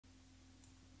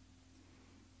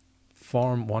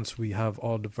form once we have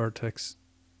all the vertex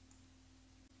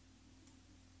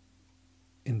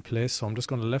in place. So I'm just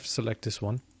going to left select this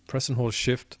one, press and hold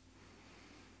shift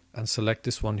and select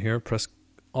this one here, press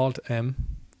Alt M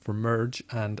for merge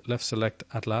and left select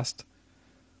at last.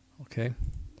 Okay,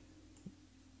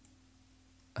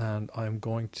 and I'm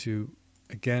going to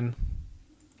again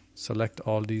select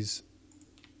all these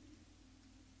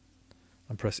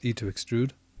and press E to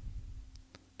extrude.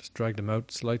 Just drag them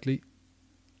out slightly,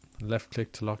 left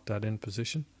click to lock that in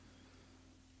position.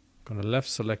 I'm going to left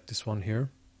select this one here,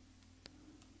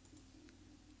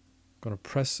 I'm going to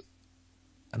press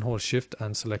and hold shift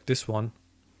and select this one,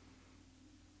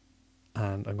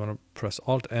 and I'm going to press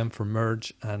Alt M for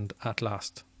merge and at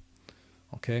last.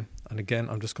 Okay, and again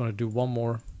I'm just going to do one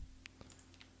more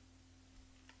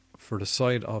for the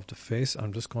side of the face.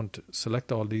 I'm just going to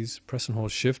select all these, press and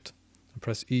hold shift and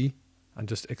press E and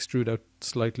just extrude out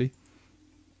slightly.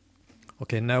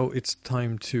 Okay, now it's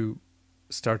time to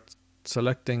start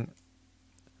selecting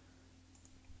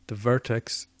the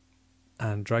vertex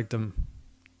and drag them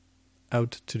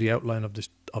out to the outline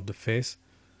of the face.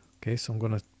 Okay, so I'm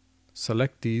going to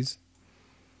select these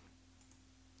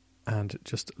and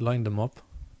just line them up.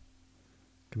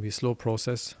 It can be a slow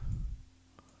process.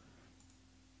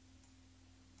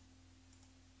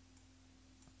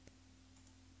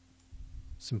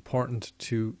 It's important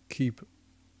to keep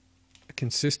a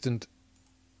consistent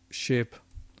shape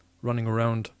running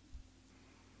around,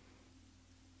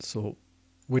 so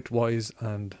width wise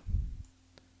and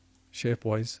shape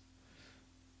wise.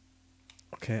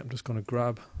 Okay, I'm just going to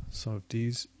grab some of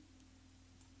these,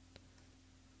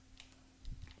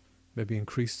 maybe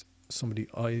increase some of the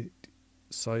eye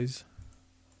size.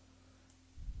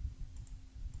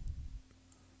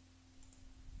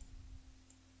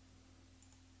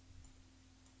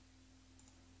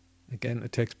 Again,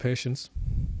 it takes patience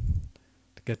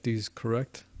to get these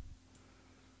correct.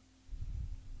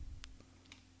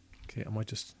 Okay, I might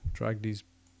just drag these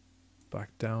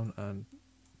back down and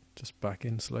just back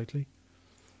in slightly.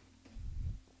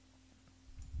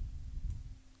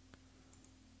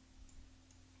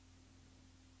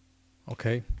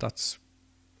 Okay, that's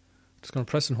just going to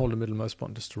press and hold the middle mouse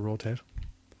button just to rotate.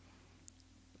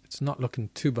 It's not looking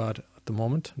too bad at the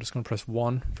moment. I'm just going to press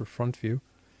 1 for front view.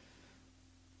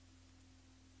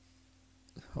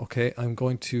 Okay, I'm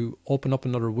going to open up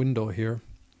another window here.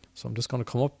 So I'm just going to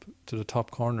come up to the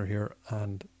top corner here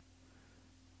and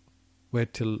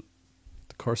wait till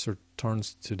the cursor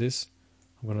turns to this.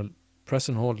 I'm going to press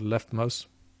and hold the left mouse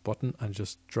button and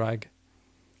just drag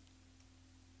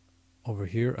over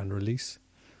here and release.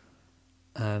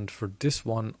 And for this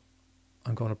one,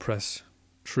 I'm going to press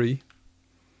 3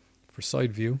 for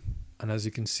side view. And as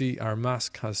you can see, our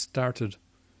mask has started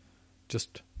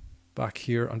just back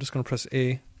here. I'm just going to press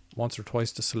A once or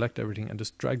twice to select everything and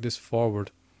just drag this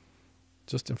forward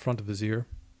just in front of his ear.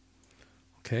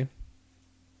 Okay.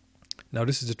 Now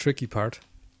this is the tricky part.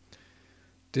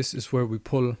 This is where we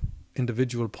pull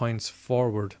individual points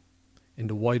forward in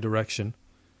the Y direction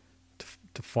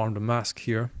to form the mask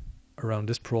here around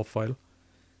this profile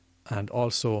and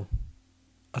also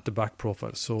at the back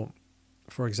profile. So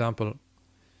for example,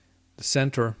 the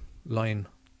center line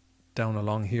down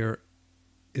along here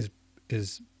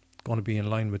is going to be in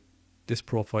line with this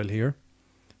profile here,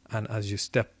 and as you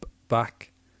step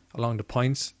back along the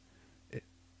points,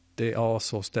 they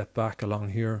also step back along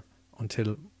here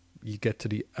until you get to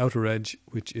the outer edge,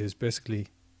 which is basically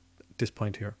this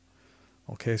point here.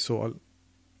 Okay, so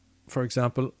for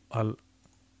example, I'll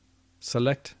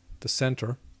select the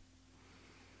center.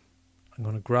 I'm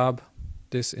going to grab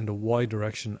this in the Y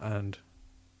direction and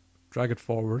drag it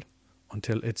forward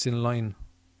until it's in line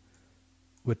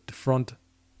with the front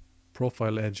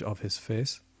profile edge of his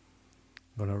face.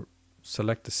 I'm going to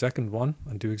select the second one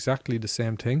and do exactly the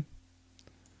same thing.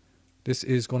 This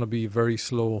is going to be a very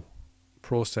slow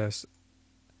process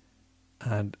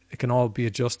and it can all be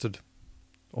adjusted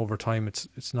over time.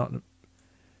 It's not,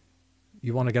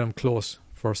 you want to get them close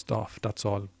first off, that's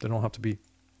all. They don't have to be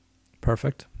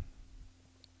perfect,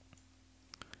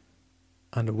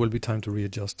 and there will be time to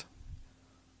readjust.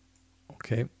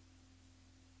 Okay.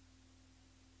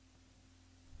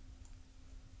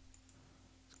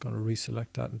 Going to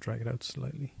reselect that and drag it out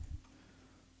slightly.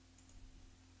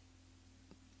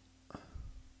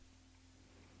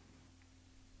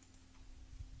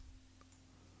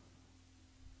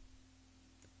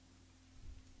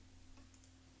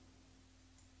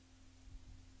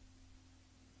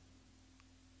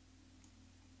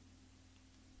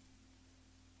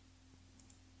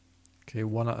 Okay,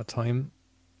 one at a time,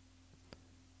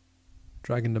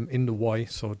 dragging them in the Y.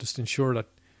 So just ensure that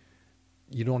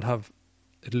you don't have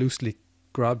it loosely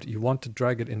grabbed. You want to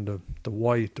drag it in the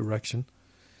Y direction.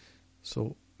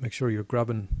 So make sure you're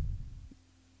grabbing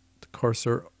the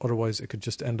cursor, otherwise it could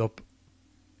just end up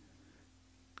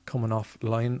coming off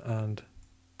line and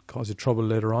cause you trouble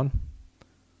later on.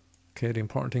 Okay, the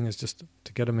important thing is just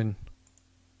to get them in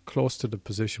close to the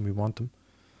position we want them.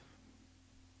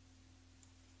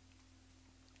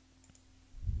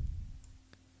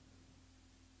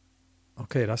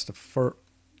 Okay, that's the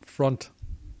front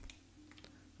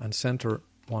and center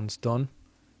one's done.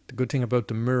 The good thing about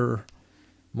the mirror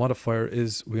modifier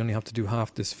is we only have to do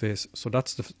half this face. So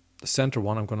that's the center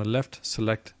one. I'm going to left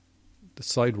select the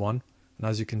side one, and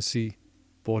as you can see,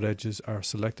 both edges are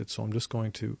selected. So I'm just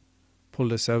going to pull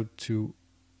this out to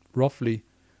roughly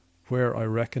where I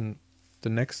reckon the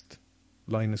next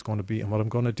line is going to be. And what I'm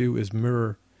going to do is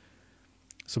mirror.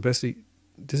 So basically,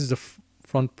 this is the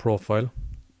front profile.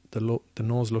 The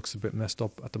nose looks a bit messed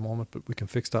up at the moment, but we can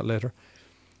fix that later.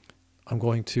 I'm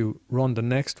going to run the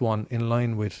next one in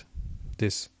line with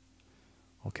this.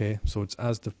 Okay, so it's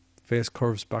as the face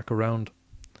curves back around,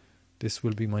 this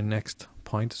will be my next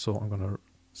point. So I'm going to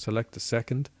select the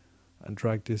second and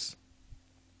drag this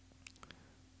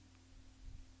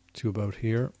to about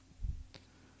here.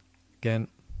 Again,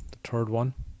 the third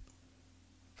one,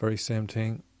 very same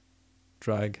thing,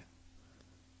 drag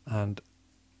and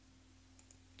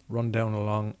run down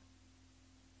along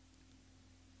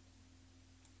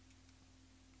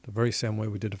the very same way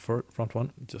we did the front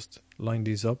one. Just line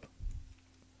these up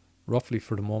roughly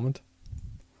for the moment.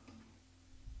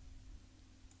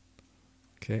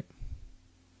 Okay.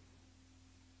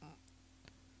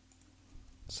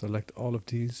 Select all of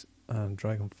these and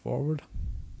drag them forward.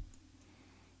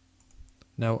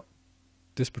 Now,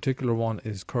 this particular one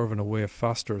is curving away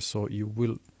faster, so you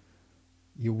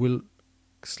will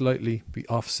slightly be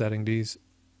offsetting these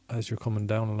as you're coming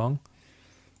down along,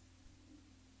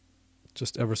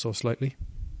 just ever so slightly.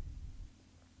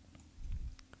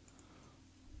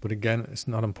 But again, it's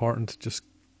not important. Just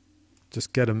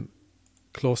get them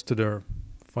close to their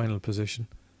final position.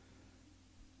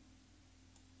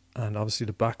 And obviously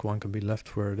the back one can be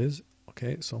left where it is.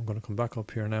 Okay, so I'm going to come back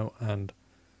up here now and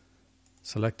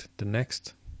select the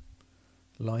next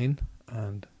line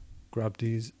and grab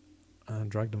these and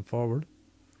drag them forward.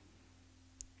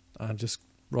 And just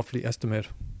roughly estimate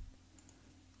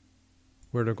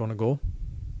where they're going to go.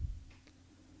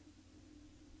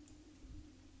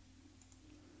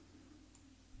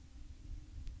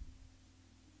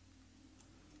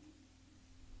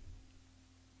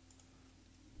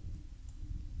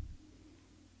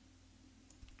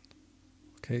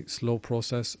 Okay, slow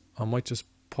process. I might just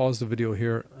pause the video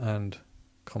here and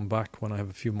come back when I have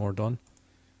a few more done.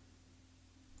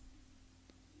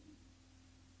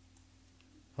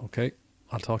 Okay,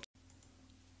 I'll talk.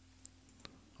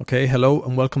 Okay, hello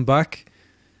and welcome back.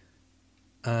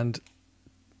 And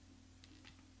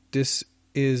this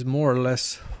is more or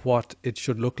less what it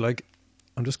should look like.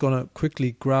 I'm just going to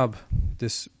quickly grab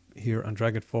this here and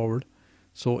drag it forward.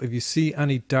 So if you see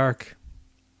any dark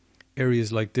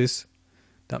areas like this,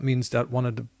 that means that one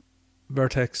of the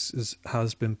vertexes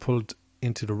has been pulled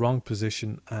into the wrong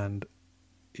position, and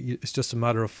it's just a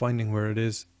matter of finding where it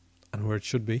is and where it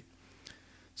should be.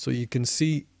 So you can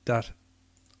see that,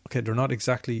 okay, they're not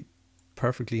exactly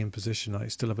perfectly in position. I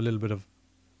still have a little bit of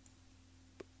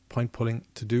point pulling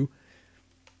to do,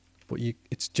 but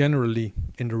it's generally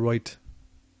in the right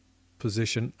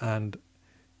position. And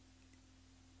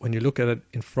when you look at it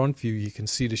in front view, you can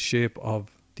see the shape of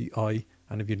the eye.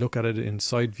 And if you look at it in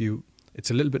side view,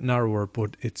 it's a little bit narrower,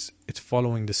 but it's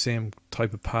following the same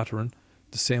type of pattern.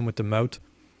 The same with the mouth.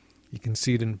 You can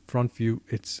see it in front view.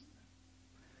 It's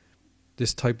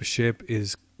this type of shape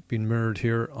is being mirrored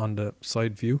here on the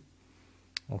side view.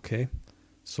 Okay,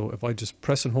 so if I just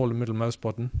press and hold the middle mouse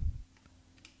button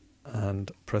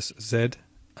and press Z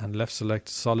and left select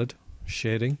solid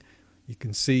shading, you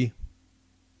can see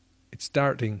it's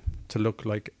starting to look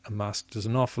like a mask. There's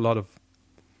an awful lot of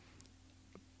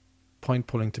point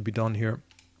pulling to be done here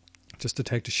just to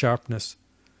take the sharpness,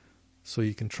 so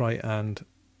you can try and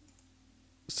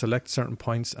select certain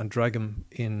points and drag them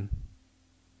in,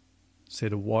 say,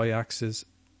 the y-axis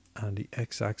and the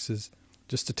x-axis,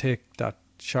 just to take that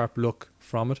sharp look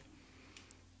from it.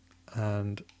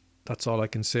 And that's all I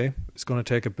can say. It's going to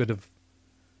take a bit of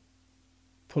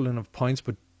pulling of points,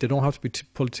 but they don't have to be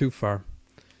pulled too far.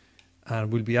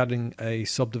 And we'll be adding a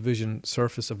subdivision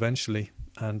surface eventually,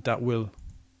 and that will,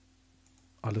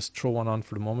 I'll just throw one on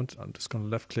for the moment. I'm just going to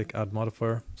left click, add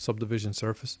modifier, subdivision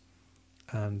surface,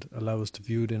 and allow us to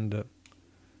view it in the,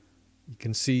 you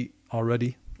can see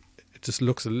already it just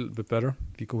looks a little bit better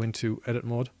if you go into edit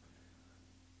mode.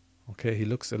 Okay, he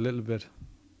looks a little bit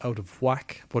out of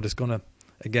whack, but it's gonna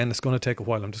take a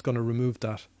while. I'm just gonna remove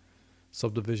that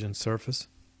subdivision surface,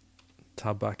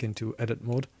 tab back into edit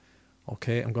mode.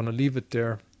 Okay, I'm gonna leave it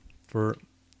there for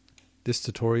this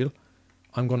tutorial.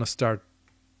 I'm gonna start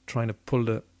trying to pull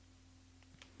the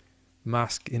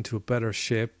mask into a better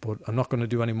shape, but I'm not going to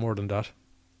do any more than that.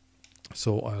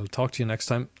 So I'll talk to you next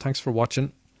time. Thanks for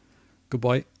watching.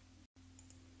 Goodbye.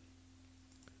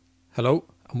 Hello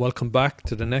and welcome back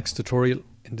to the next tutorial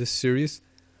in this series.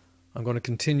 I'm going to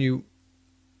continue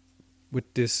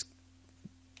with this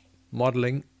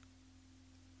modeling,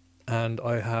 and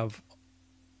I have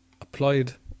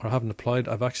applied, or haven't applied,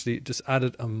 I've actually just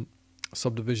added a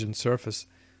subdivision surface.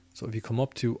 So if you come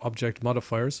up to object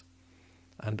modifiers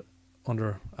and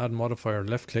under add modifier,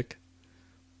 left click,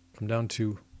 come down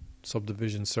to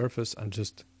subdivision surface and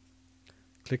just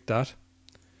click that.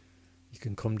 You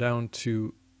can come down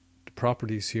to the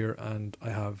properties here, and I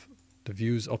have the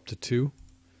views up to 2,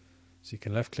 so you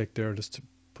can left click there just to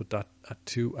put that at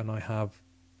 2, and I have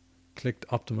clicked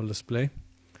optimal display.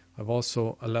 I've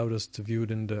also allowed us to view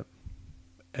it in the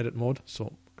edit mode,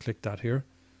 so click that here.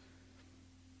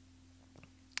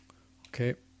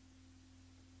 Okay,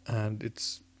 and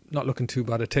it's not looking too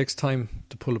bad. It takes time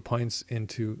to pull the points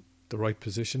into the right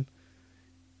position.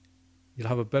 You'll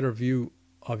have a better view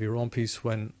of your own piece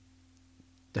when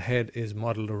the head is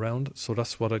modeled around. So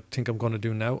that's what I think I'm going to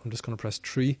do now. I'm just going to press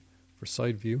 3 for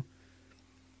side view.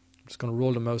 I'm just going to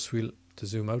roll the mouse wheel to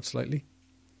zoom out slightly.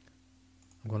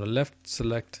 I'm going to left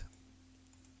select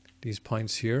these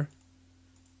points here,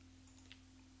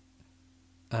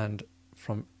 and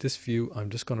from this view I'm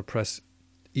just going to press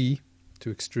E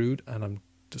to extrude, and I'm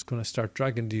just going to start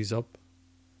dragging these up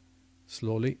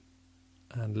slowly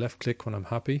and left click when I'm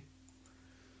happy.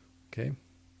 Okay,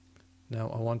 now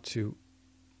I want to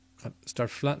start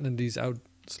flattening these out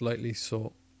slightly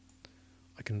so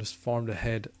I can just form the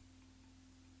head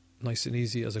nice and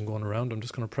easy as I'm going around. I'm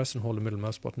just going to press and hold the middle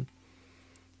mouse button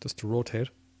just to rotate.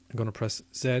 I'm going to press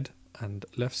Z and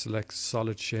left select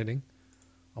solid shading.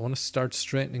 I want to start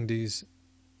straightening these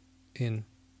in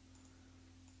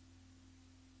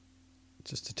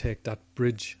just to take that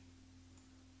bridge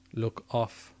look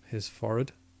off his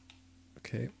forehead.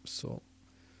 Okay, so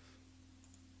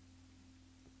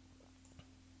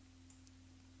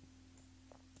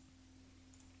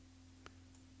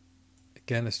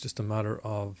again, it's just a matter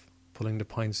of pulling the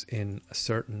points in a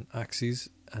certain axis,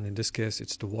 and in this case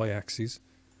it's the Y axis.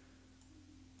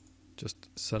 Just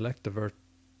select the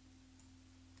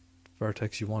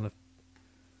vertex you want to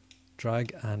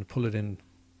drag and pull it in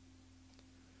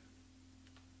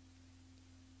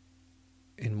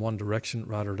one direction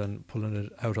rather than pulling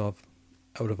it out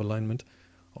of alignment.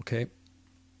 Okay,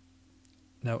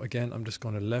 now again I'm just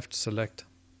going to left select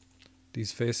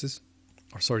these faces,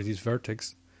 or sorry, these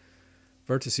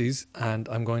vertices, and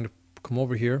I'm going to come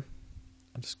over here.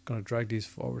 I'm just going to drag these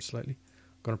forward slightly.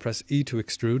 I'm going to press E to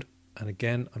extrude, and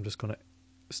again I'm just going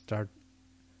to start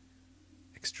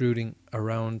extruding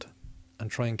around and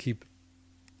try and keep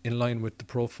in line with the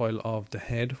profile of the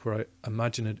head where I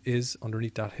imagine it is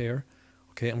underneath that hair.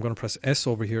 Okay, I'm going to press S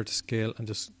over here to scale and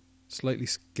just slightly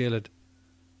scale it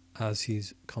as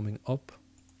he's coming up.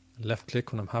 Left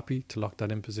click when I'm happy to lock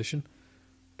that in position.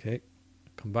 Okay,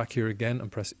 come back here again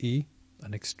and press E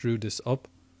and extrude this up,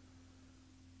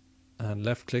 and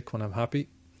left click when I'm happy.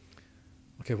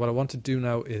 Okay, what I want to do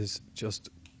now is just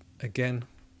again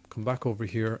come back over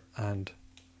here and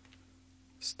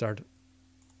start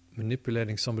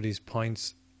manipulating some of these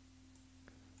points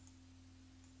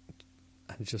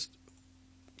and just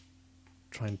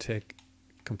try and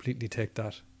completely take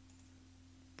that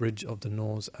bridge of the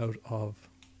nose out of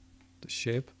the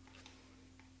shape.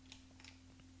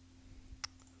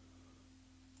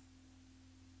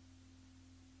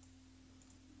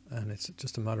 And it's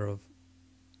just a matter of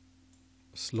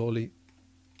slowly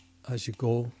as you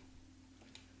go.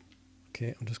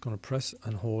 Okay, I'm just going to press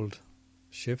and hold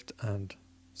shift and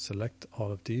select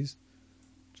all of these,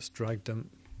 just drag them,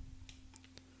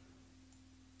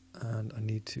 and I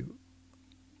need to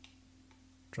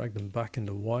drag them back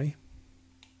into Y,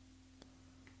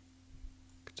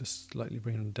 just slightly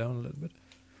bring them down a little bit.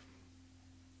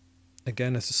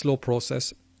 Again, it's a slow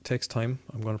process, it takes time.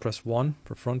 I'm going to press 1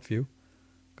 for front view.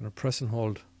 I'm going to press and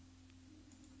hold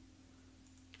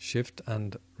shift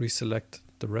and reselect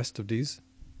the rest of these.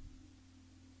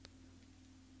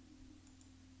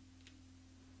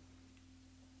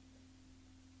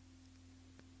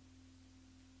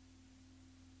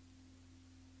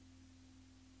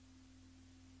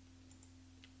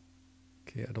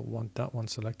 Okay, I don't want that one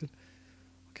selected.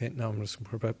 Okay, now I'm just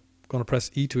going to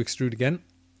press E to extrude again.